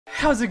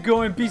How's it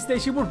going, Beast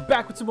Station? We're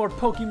back with some more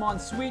Pokemon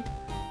Sweet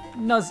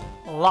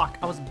Nuzlocke.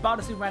 I was about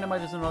to say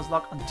randomizers and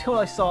Nuzlocke until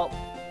I saw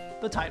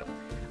the title.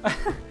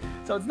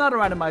 So it's not a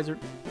randomizer.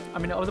 I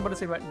mean, I was about to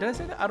say, did I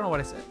say that? I don't know what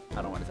I said. I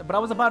don't know what I said. But I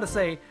was about to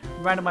say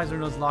randomizer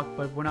Nuzlocke,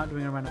 but we're not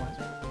doing a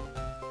randomizer.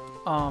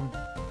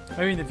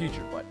 Maybe in the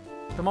future, but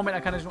at the moment I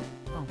kind of just,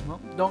 oh, well,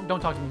 don't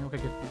talk to me. Okay,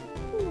 good.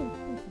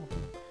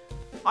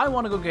 I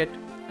want to go get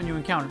a new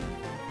encounter.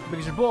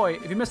 Because your boy,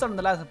 if you missed out on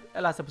the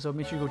last episode,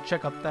 make sure you go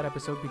check out that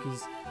episode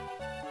because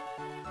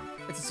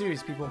it's a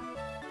series, people.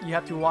 You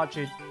have to watch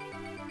it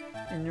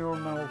in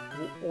normal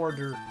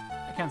order.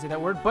 I can't say that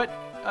word, but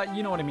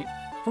you know what I mean.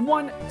 From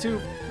 1 to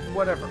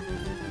whatever.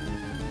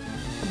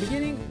 From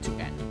beginning to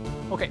end.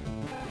 Okay.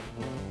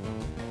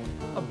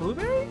 A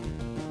blueberry?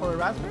 Or a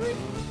raspberry?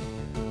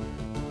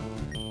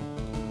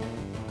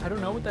 I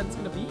don't know what that's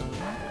gonna be.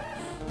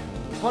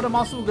 But I'm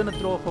also gonna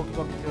throw a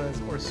Pokeball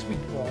because, or a Sweet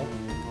Ball,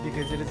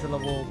 because it is a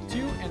level 2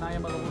 and I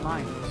am a level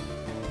 9.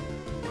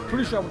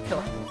 Pretty sure I would kill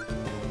it.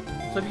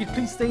 So if you could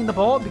please stay in the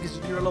ball because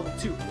you're a level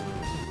 2.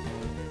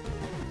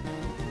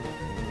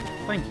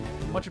 Thank you.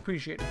 Much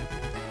appreciated.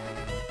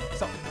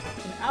 So,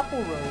 in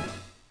Apple Road,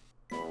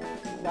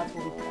 that's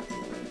what we get.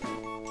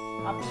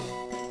 Apple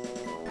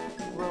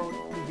Road,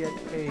 we get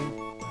a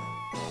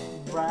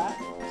rat,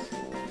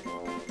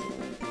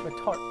 a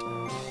tart.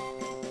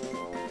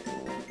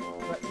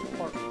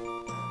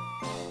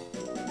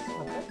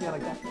 Yeah,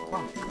 like that.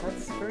 Wow,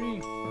 that's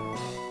very...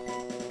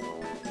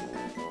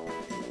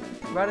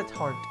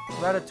 Ratatart.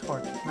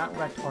 Ratatart. Not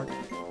rat-tart.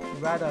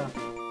 Ratatart.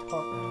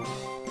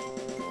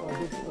 So I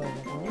did spell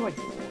that. I knew I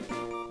did.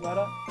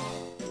 Ratatart.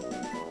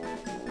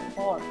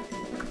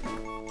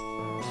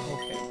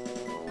 Okay.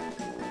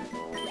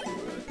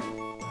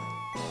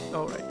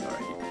 Alright,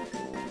 alright.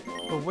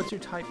 But what's your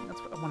type?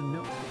 That's what I want to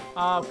know.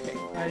 Ah, okay.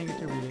 I didn't get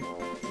to read it.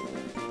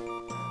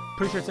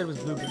 Pretty sure it said it was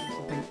blueberry.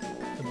 Something.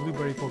 The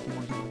blueberry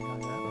Pokemon or something like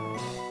that.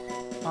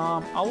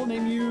 I will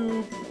name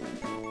you...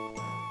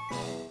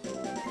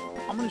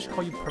 I'm gonna just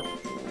call you Purple.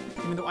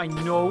 Even though I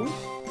know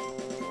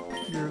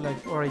you're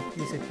like, or at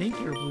least I think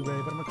you're a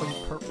blueberry, but I'm gonna call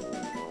you Purple.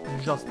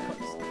 Just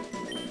because.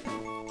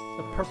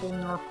 The purple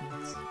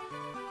Nerpins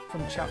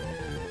from Chowder.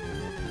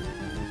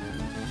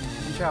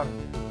 From Chowder.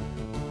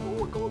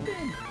 Oh, a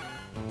golden!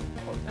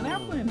 Oh, an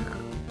Applin!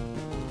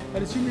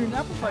 I'd assume you're an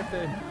apple type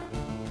then.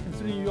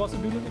 Considering you also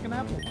do look like an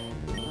apple.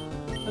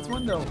 That's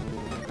one though.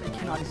 I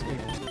cannot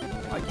escape.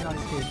 I cannot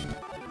escape.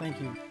 Thank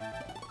you.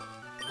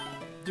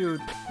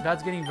 Dude,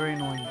 that's getting very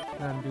annoying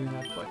that I'm doing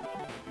that, but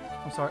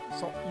I'm sorry.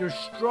 So you're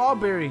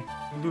strawberry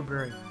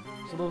blueberry.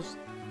 So those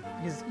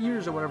his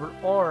ears or whatever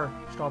are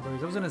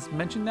strawberries. I was gonna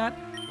mention that,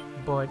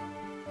 but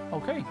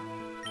okay.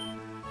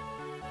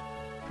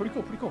 Pretty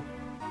cool, pretty cool.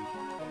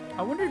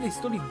 I wonder if they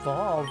still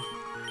evolve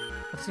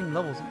at the same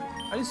levels.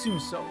 I assume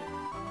so.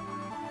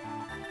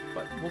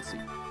 But we'll see.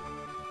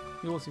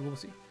 We'll see, we'll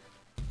see.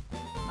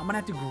 I'm gonna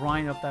have to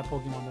grind up that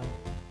Pokemon though.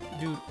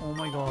 Dude, oh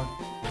my god.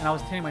 And I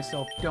was telling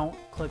myself, don't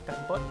click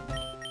that button.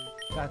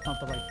 That's not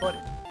the right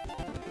button.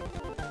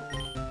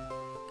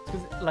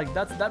 Because like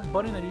that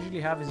button I usually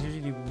have is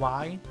usually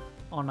Y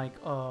on like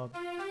on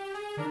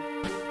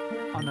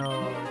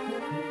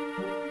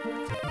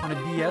a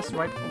DS,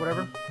 right? Or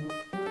whatever.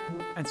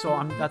 And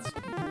so that's,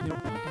 you know,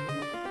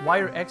 Y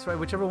or X, right?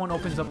 Whichever one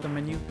opens up the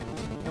menu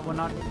and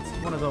whatnot, it's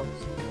one of those.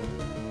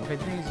 Okay,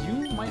 the thing is,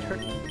 you might hurt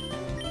me.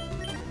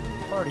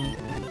 Party.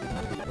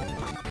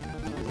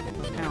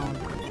 Town.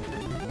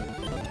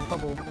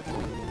 Bubble.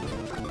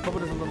 Bubble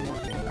does a little more.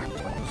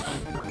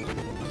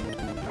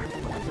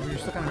 But you're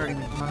still kind of hurting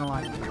me, I'm not gonna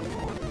lie.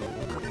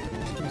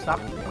 Can you stop?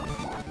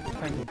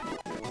 Thank you.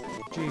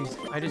 Jeez,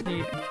 I just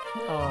need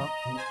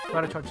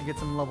Rattata to get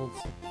some levels.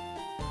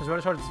 Because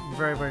Rattata is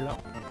very, very low.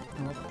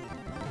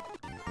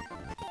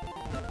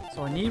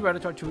 So I need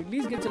Rattata to at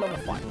least get to level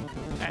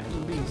 5. At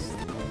least.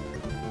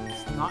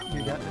 It's not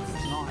you that,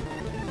 it's not.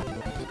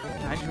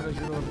 And I just realized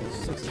you're level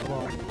 6 as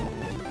well.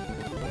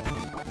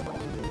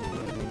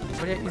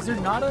 But yeah, is there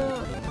not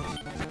a...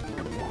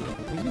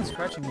 He's been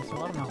scratching me, so I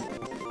don't know.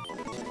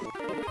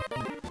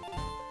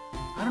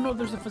 I don't know if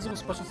there's a physical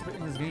special split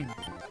in this game.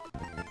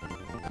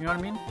 You know what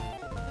I mean?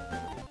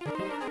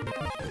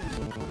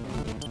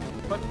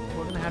 But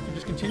we're gonna have to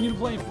just continue to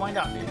play and find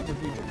out in the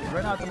future.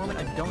 Right now, at the moment,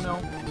 I don't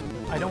know.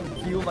 I don't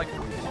feel like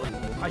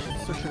I should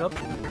switch it up.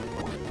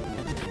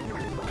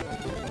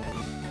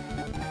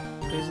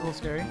 It is a little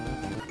scary.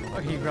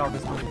 Okay, he growled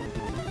this time.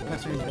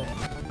 That's what he's dead.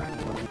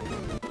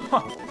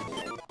 Huh.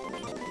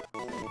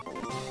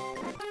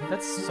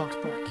 That sucks,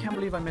 bro. I can't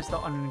believe I missed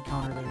out on an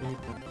encounter there, dude.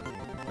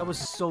 That was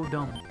so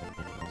dumb.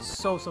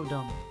 So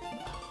dumb.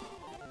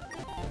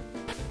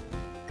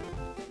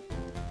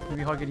 It's gonna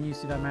be hard getting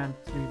used to that, man.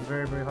 It's gonna be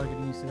very, very hard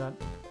getting used to that.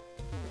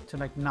 To,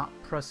 like, not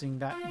pressing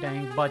that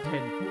dang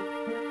button.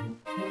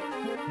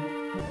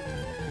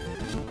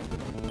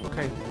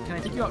 Okay, can I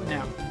take you out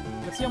now?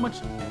 Let's see how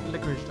much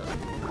licorice does.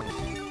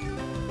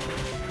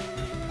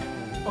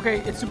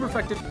 Okay, it's super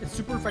effective. It's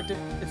super effective.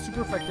 It's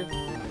super effective.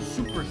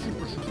 Super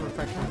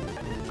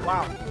effective.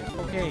 Wow.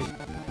 Okay.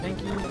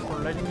 Thank you for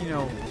letting me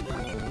know.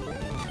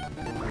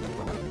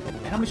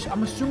 And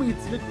I'm assuming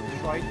it's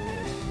licorice, right?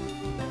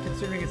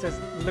 Considering it says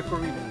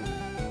licorita.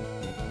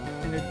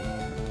 And the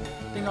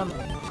thing on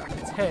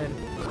its head,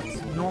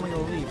 it's normally a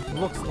leaf,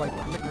 looks like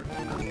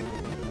licorice.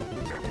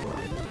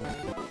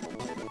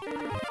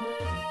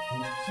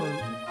 So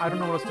I don't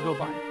know what else to go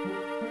by.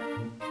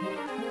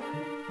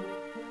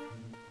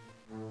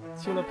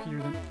 Let's heal up here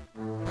then.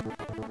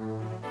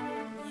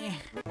 Yeah.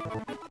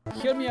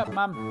 Heal me up,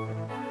 ma'am.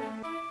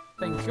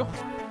 Thank you.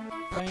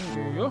 Thank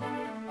you.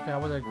 Okay, I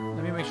was like,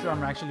 let me make sure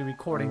I'm actually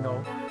recording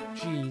though.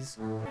 Jeez.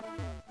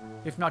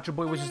 If not, your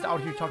boy was just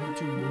out here talking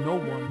to no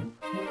one.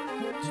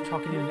 Just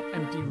talking in an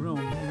empty room,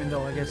 even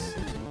though I guess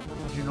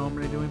what you're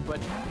normally doing. But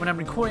when I'm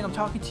recording, I'm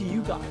talking to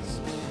you guys.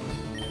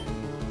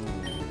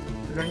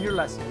 Learn your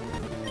lesson.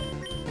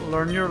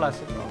 Learn your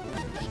lesson, bro.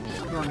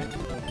 Just learn it.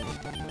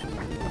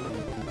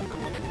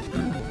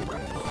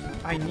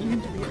 I need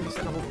him to be at least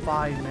level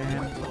 5,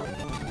 man.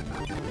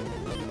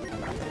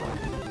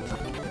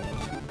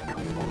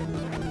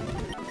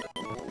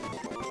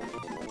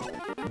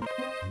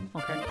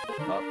 Okay.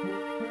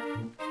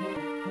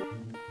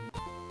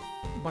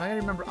 But I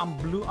gotta remember,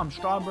 I'm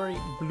strawberry,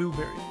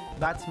 blueberry.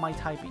 That's my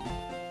typing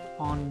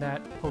on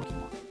that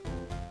Pokemon.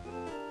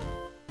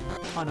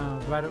 On a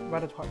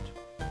Rattata.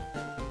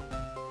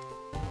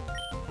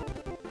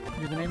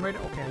 You're the name right?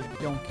 Okay,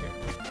 I don't care.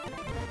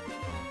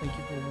 Thank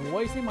you for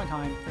wasting my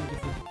time. Thank you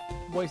for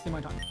wasting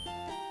my time.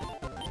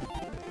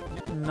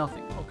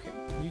 Nothing. Okay,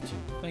 you too.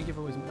 Thank you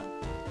for wasting my time.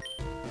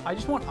 I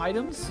just want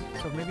items,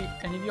 so maybe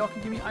any of y'all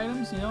can give me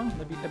items, you know?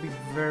 That'd be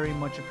very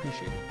much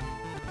appreciated.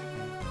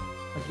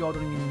 Like y'all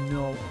don't even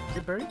know. Is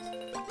it berries?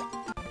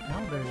 No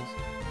berries.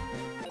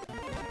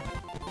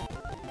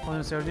 Oh,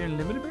 no, so are they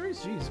limited berries?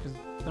 Jeez, because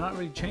they're not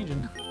really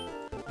changing.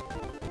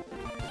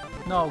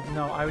 No,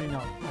 I already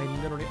know. I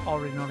literally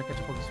already know how to catch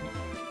a Pokesweet.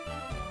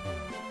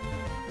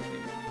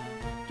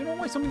 Do you know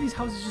why some of these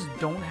houses just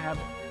don't have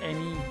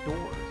any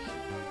doors?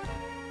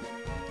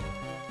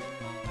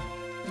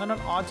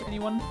 Not odd to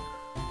anyone?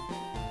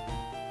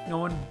 No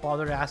one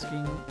bothered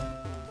asking,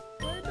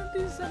 why don't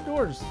these have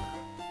doors?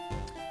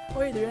 Oh,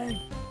 hey there,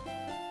 Annie.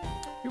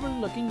 We were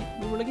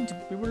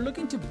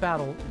looking to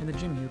battle in the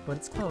gym here, but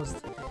it's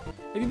closed.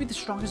 If you beat the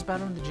strongest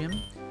battler in the gym,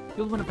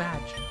 you'll win a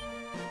badge.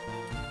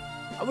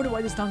 I wonder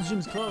why this town's gym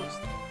is closed.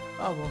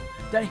 Oh well,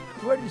 Danny,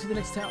 we're heading to the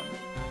next town.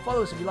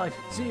 Follow us if you like.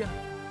 See ya.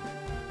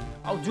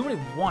 I'll do what I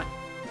want.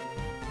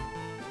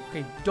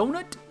 Okay,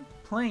 donut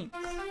planks.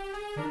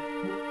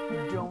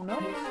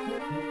 Donut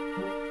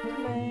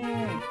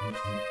planks.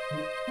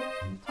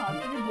 Time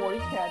for your boy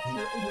to capture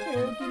a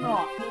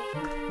Pokemon.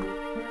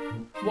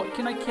 What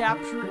can I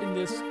capture in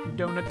this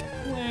donut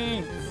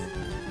planks?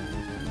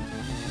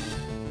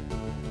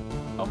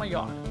 Oh my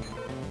god.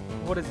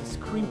 What is this?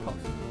 Cream puff.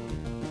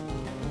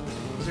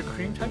 Is there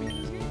cream typing in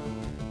this game?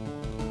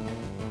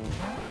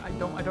 I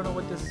don't know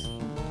what this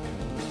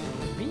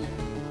could be.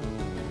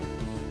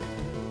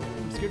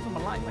 I'm scared for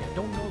my life. I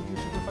don't know if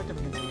you're super effective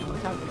against me. I'm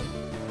gonna tap it.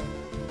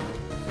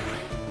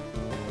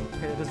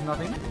 Okay, that does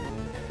nothing.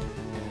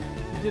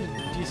 You did a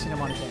decent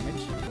amount of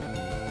damage.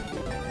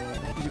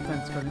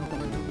 Defense card. We'll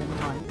come into it one more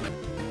time.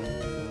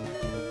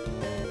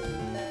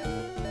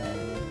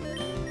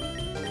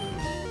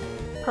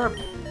 Herb.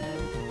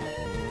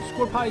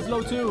 Score pie is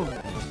low too.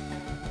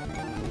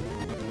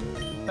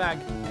 Bag.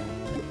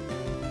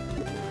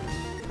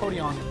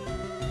 Podion.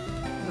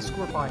 The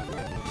score pie.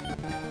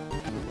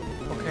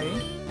 Okay.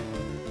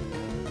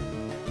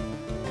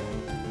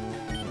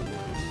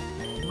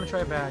 I'm gonna try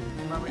a bag.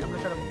 I'm gonna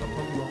try a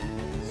Pokeball.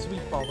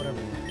 Sweet ball,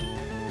 whatever.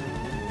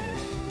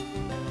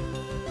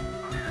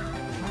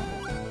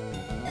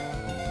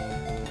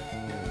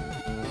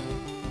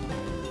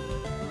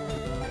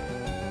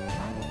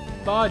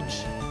 Fudge!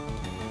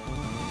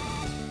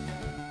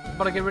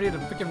 But I get ready to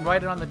freaking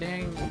write it on the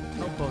dang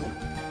notebook.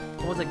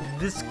 I was like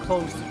this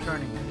close to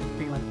turning.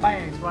 Being like,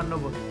 bang, it's on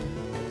notebook.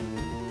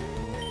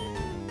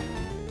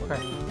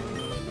 Okay.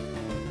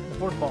 The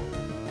fourth ball.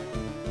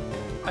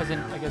 As in,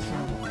 I guess, you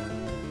know,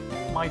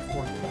 my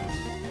fourth ball.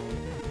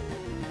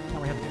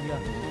 Now we have to do the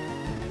other.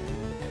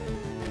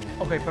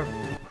 Okay, perfect.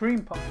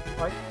 Cream puff,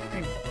 right?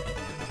 Cream puff.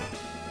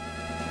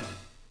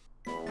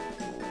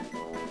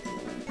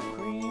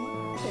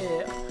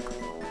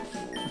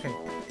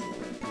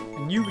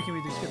 We can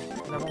read the description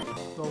because I won't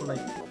go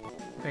like,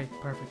 okay,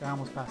 perfect, I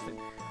almost passed it.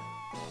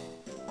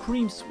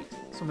 Cream sweet,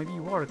 so maybe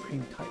you are a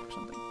cream type or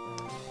something.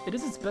 It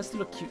is its best to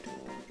look cute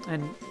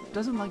and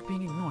doesn't like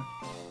being ignored.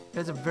 It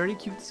has a very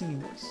cute singing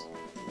voice.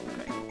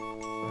 Okay.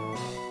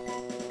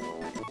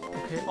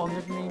 Okay, I'll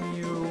nickname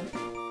you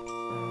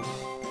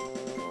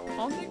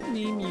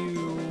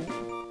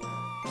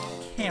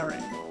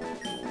Karen.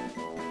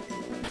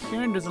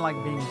 Karen doesn't like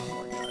being ignored.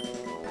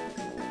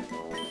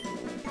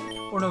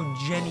 Or no,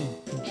 Jenny.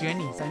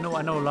 Jenny's. I know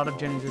a lot of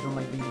Jennies that don't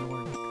like being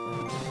ignored.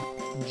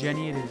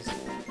 Jenny it is.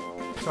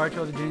 Sorry to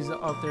all the Jennies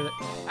out there.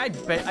 I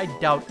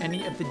doubt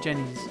any of the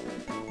Jennies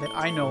that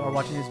I know are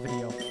watching this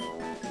video.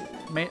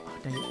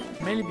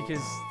 Mainly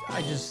because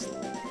I just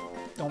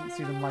don't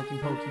see them liking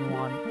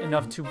Pokemon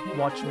enough to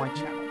watch my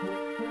channel.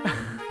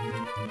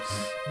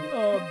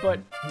 But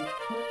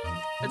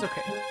it's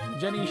okay.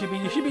 Jenny, you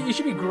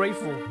should be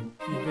grateful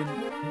you've been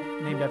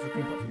named after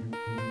Cream Puff here.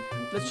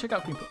 Let's check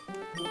out Cream Puff.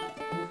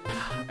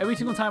 Every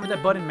single time with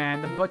that button,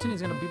 man, the button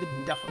is gonna be the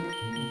death of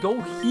it.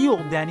 Go heal,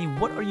 Danny.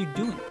 What are you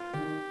doing?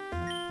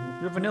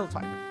 You're vanilla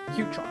type.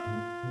 Cute charm.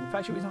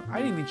 Infatuation. I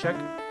didn't even check.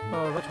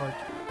 Red heart.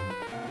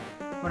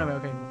 Run away.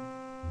 Okay.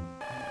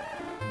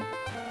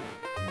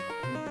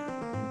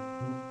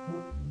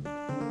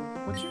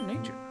 What's your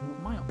nature?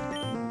 Mild.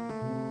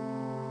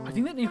 I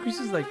think that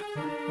increases like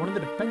one of the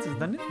defenses,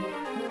 doesn't it?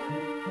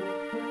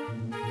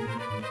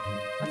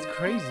 That's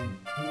crazy.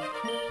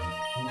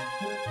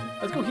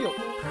 Let's go heal.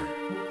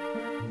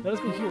 Let us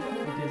go heal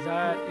because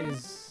that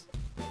is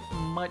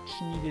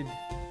much needed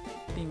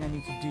thing I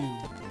need to do.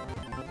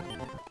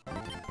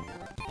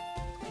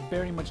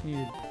 Very much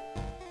needed.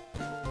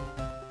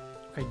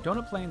 Okay,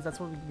 Donut Plains, that's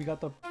where we got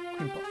the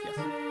Cream Puff, yes.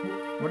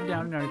 Wrote it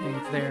down and everything,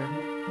 it's there.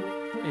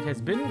 It has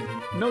been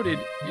noted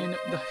in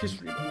the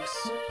history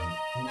books.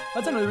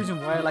 That's another reason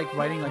why I like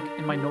writing like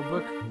in my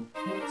notebook.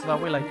 So that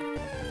way like,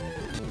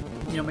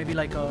 you know, maybe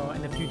like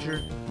in the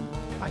future,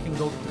 I can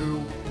go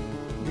through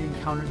the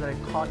encounters that I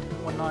caught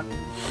and whatnot.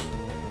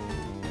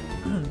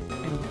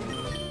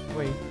 And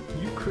wait,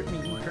 you crit me,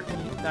 you hurt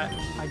me, that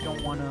I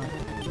don't wanna,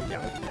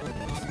 yeah,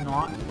 it's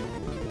not.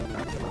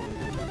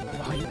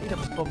 Wow, you ate up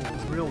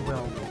bubbles real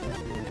well.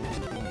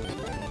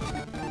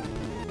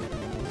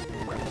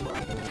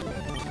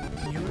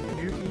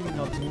 You're eating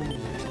up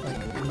moves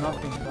like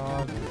nothing,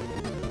 dog.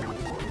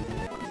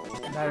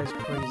 That is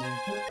crazy.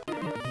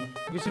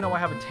 I guess you know I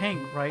have a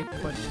tank, right?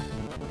 But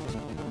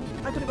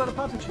I could have got a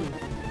Pikachu.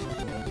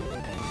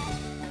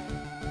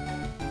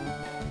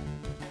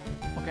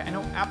 Okay, I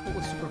know Apple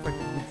is super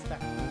effective against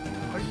that.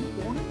 Are you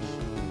orange?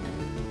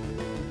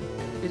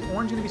 Is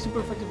orange gonna be super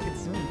effective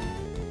against me?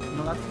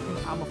 No, that's the thing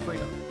I'm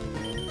afraid of.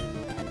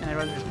 And I'd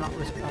rather just not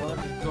risk it. I'd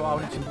rather go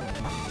out into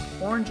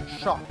orange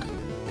shock.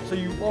 So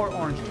you are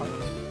orange type.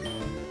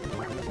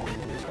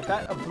 But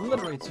that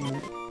obliterates you.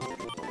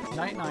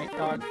 Night night,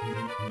 dog.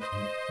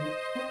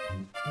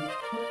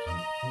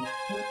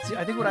 See,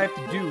 I think what I have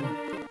to do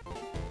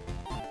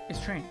is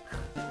train.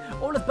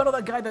 Oh, let's battle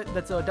that guy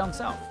that's down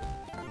south.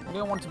 I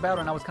didn't want to battle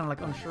and I was kind of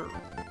like unsure.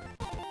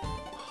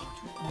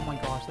 Oh my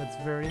gosh, that's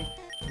very,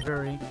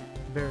 very,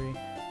 very,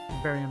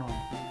 very annoying.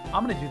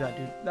 I'm gonna do that,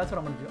 dude. That's what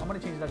I'm gonna do. I'm gonna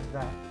change that to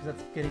that because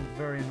that's getting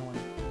very annoying.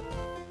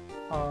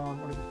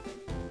 What is it?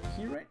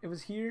 Here, right? It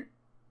was here.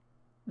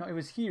 No, it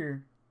was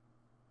here.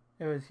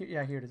 It was here.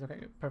 Yeah, here it is. Okay,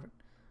 good. Perfect.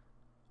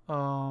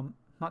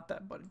 Not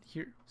that button.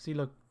 Here. See,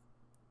 look.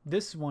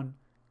 This one,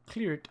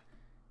 clear it.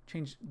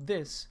 Change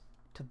this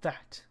to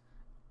that.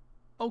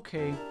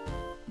 Okay.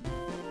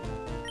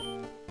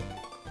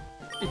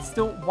 It's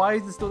still. Why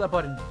is it still that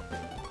button?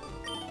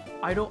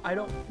 I don't.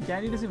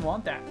 Danny doesn't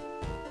want that.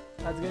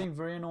 That's getting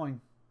very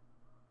annoying.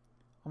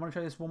 I'm gonna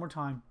try this one more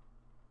time.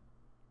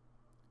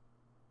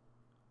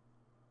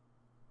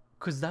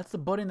 Cause that's the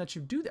button that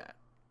should do that.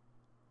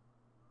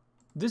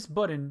 This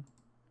button,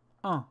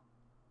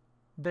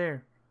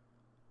 there.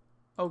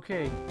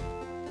 Okay.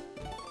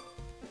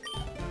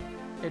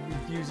 It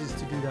refuses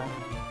to do that.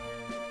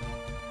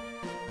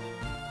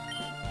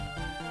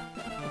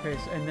 Okay,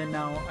 so and then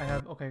now I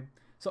have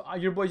So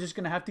your boy's just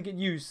gonna have to get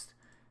used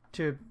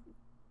to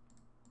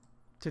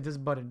this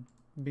button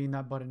being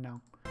that button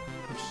now,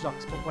 which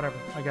sucks, but whatever,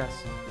 I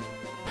guess.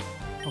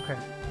 Okay.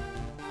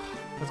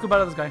 Let's go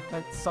battle this guy.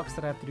 That sucks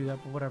that I have to do that,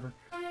 but whatever.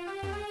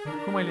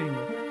 Who am I leading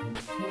with?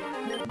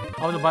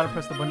 I was about to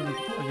press the button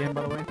again,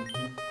 by the way.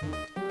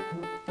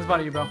 Let's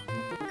battle you, bro.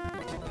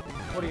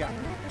 What do you got?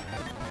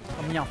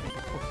 A meow.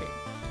 Okay.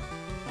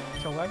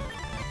 Tail leg.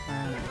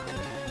 And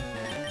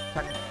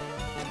attack.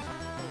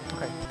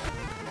 Okay.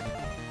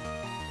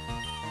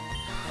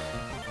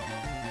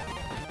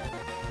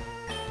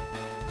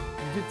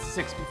 You did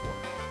 6 before.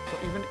 So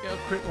even a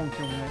crit won't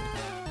kill me, right?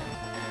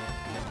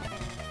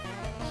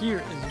 Here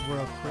is where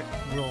a crit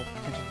will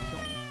potentially kill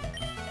me.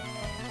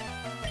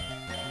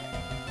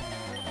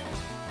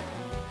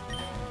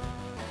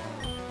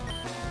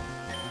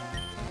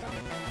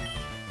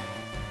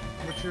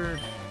 What's your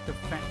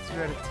defense?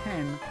 You're at a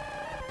 10.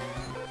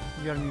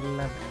 You're at an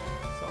 11.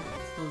 So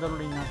it's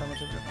literally not that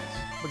much of a difference.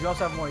 But you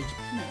also have more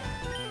HP.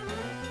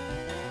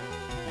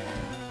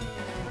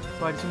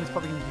 So I'd assume it's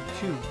probably going to be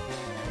 2.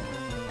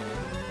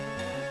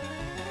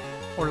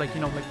 Or like,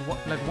 you know,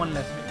 like one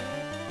less maybe.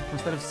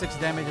 Instead of 6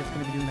 damage, it's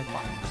going to be doing like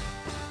 5.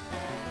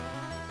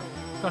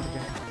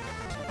 Concentrate.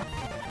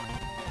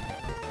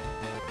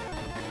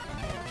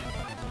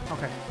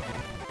 Okay.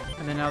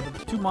 And then now the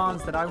 2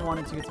 mons that I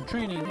wanted to get some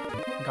training,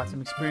 got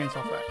some experience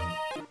off that.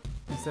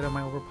 Instead of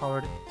my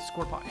overpowered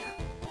Scorpie.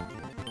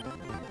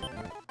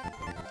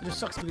 It just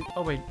sucks because,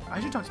 oh wait, I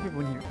should talk to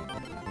people in here.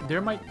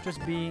 There might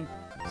just be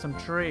some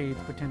trades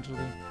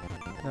potentially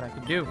that I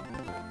could do.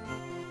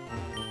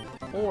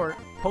 Or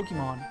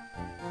Pokemon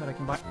that I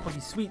can buy.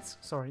 Sweets,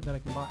 sorry, that I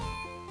can buy.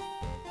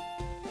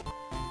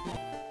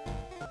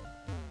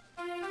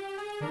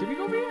 Did we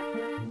go over here?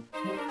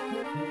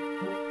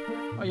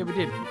 Oh yeah, we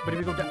did. But did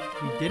we go down?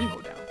 We didn't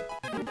go down.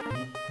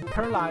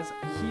 Paralyze,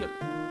 heal.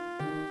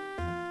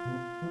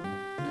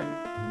 Okay.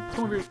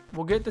 Come over here.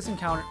 We'll get this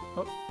encounter.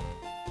 Oh.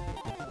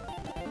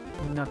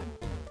 Nothing.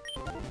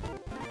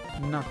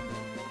 Nothing.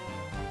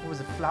 What was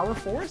it? Flower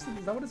Forest?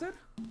 Is that what it said?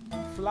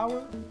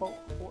 Flower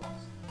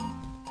Forest.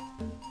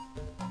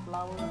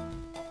 Flower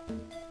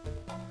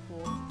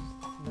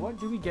Forest. What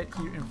do we get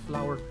here in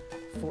Flower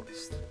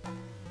Forest?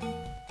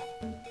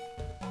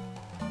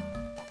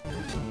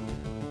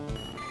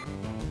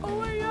 Oh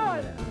my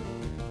god!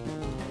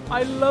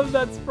 I love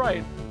that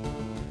sprite.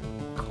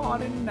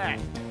 Cottonat.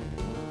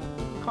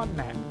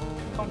 Cottonat.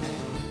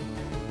 Cottonat.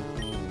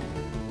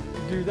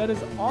 Dude, that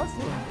is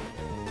awesome.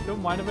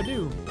 Don't mind if I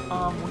do.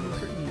 When you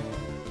hurt me.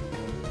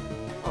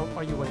 Oh,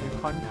 are you what? You're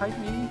cotton type,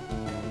 maybe?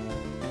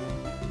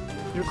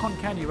 You're cotton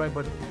candy, right?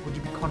 But would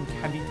you be cotton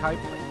candy type?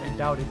 I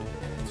doubt it.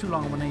 It's too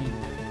long of a name.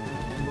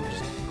 You're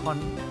just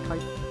cotton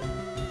type.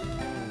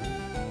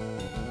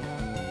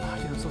 Oh,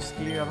 dude, I'm so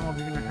scared. I don't know if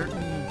you're gonna hurt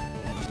me.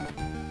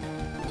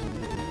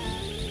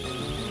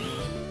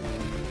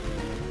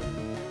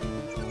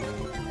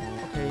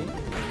 Okay,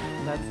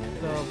 that's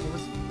the what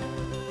was it?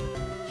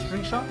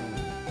 String shot,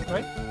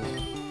 right?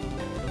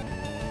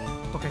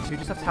 Okay, so you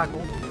just have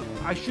tackle.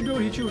 I should be able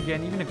to hit you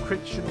again. Even a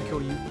crit shouldn't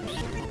kill you.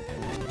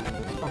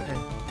 Okay.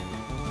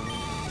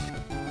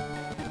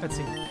 Let's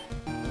see.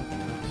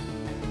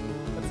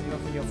 Let's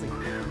see.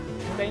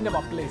 Stand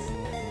up, please.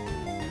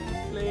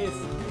 Please.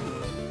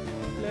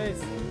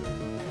 Please.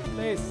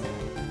 Please.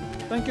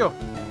 Thank you.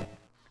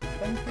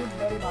 Thank you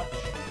very much.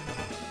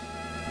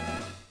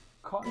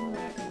 Cotton.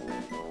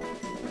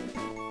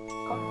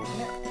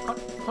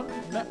 Cotton.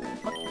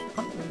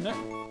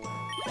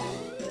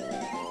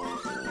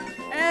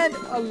 And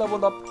a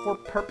level up for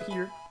Perp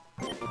here.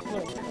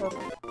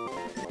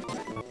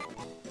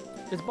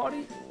 His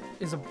body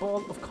is a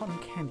ball of cotton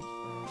candy.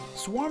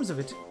 Swarms of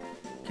it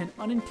can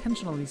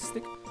unintentionally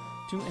stick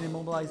to and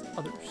immobilize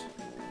others.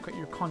 Got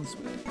your con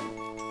suite.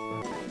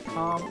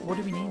 What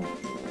do we name it?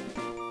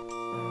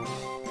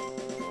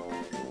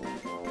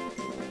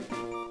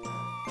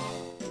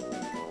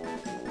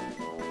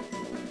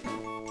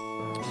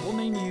 We'll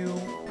name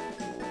you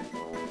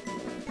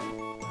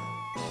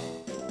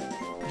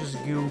just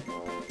Goo.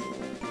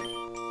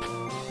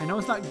 I know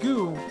it's not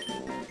goo,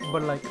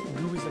 but like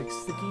goo is like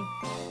sticky,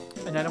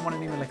 and I don't want to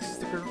name it like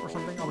sticker or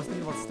something. I was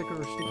thinking about sticker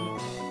or sticky. No,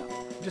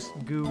 just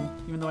goo,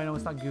 even though I know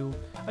it's not goo.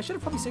 I should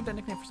have probably saved that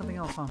nickname for something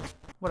else, huh?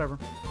 Whatever.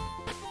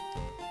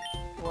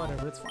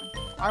 Whatever, it's fine.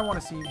 I want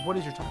to see, what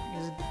is your typing?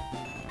 Is it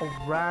a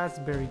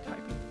raspberry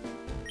typing?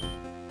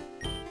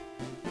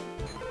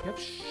 You have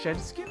shed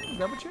skin? Is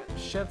that what you have?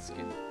 Shed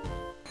skin.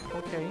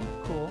 Okay,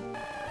 cool.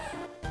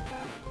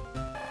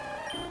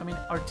 I mean,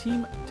 our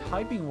team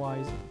typing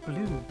wise,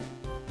 blue.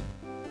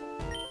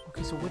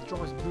 Okay, so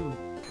withdraw is blue.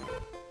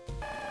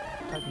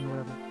 Typing or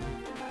whatever.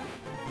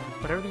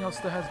 But everything else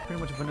still has pretty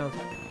much vanilla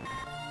typing.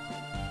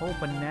 Oh,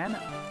 banana.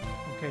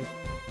 Okay.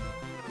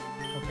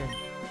 Okay.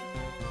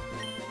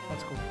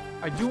 That's cool.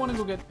 I do want to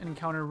go get an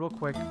encounter real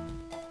quick.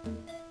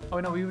 Oh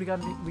no, we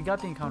got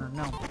the encounter.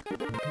 No.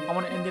 I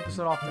want to end the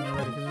episode off then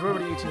already because we're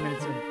already 18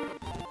 minutes in.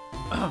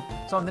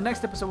 So in the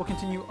next episode we'll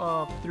continue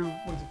through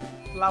what is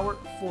it? Flower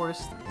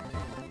Forest,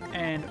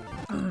 and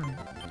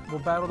we'll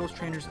battle those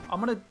trainers. I'm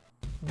gonna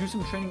do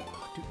some training.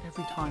 Oh, dude,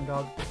 every time,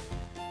 dog.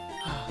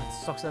 It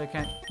sucks that I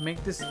can't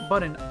make this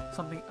button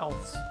something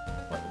else.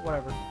 But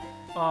whatever.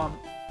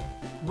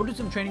 We'll do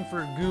some training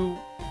for Goo,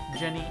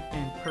 Jenny,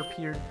 and Perp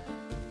here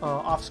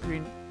off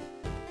screen.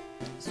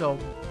 So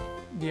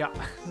yeah,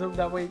 so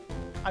that way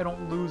I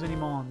don't lose any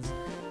mons.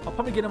 I'll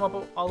probably get him up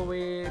all the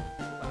way.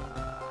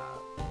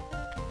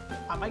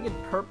 I might get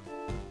Perp.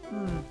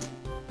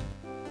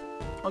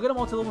 I'll get them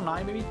all to level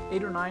 9, maybe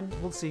 8 or 9.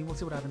 We'll see. We'll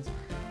see what happens.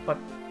 But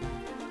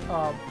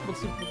we'll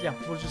see. Yeah,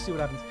 we'll just see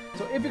what happens.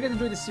 So if you guys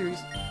enjoyed this series,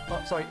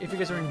 sorry, if you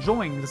guys are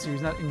enjoying the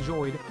series, not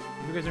enjoyed.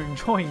 If you guys are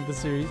enjoying the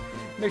series,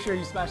 make sure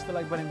you smash the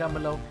like button down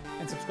below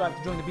and subscribe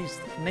to join the Beast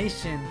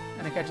Nation.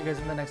 And I'll catch you guys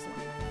in the next one.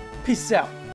 Peace out.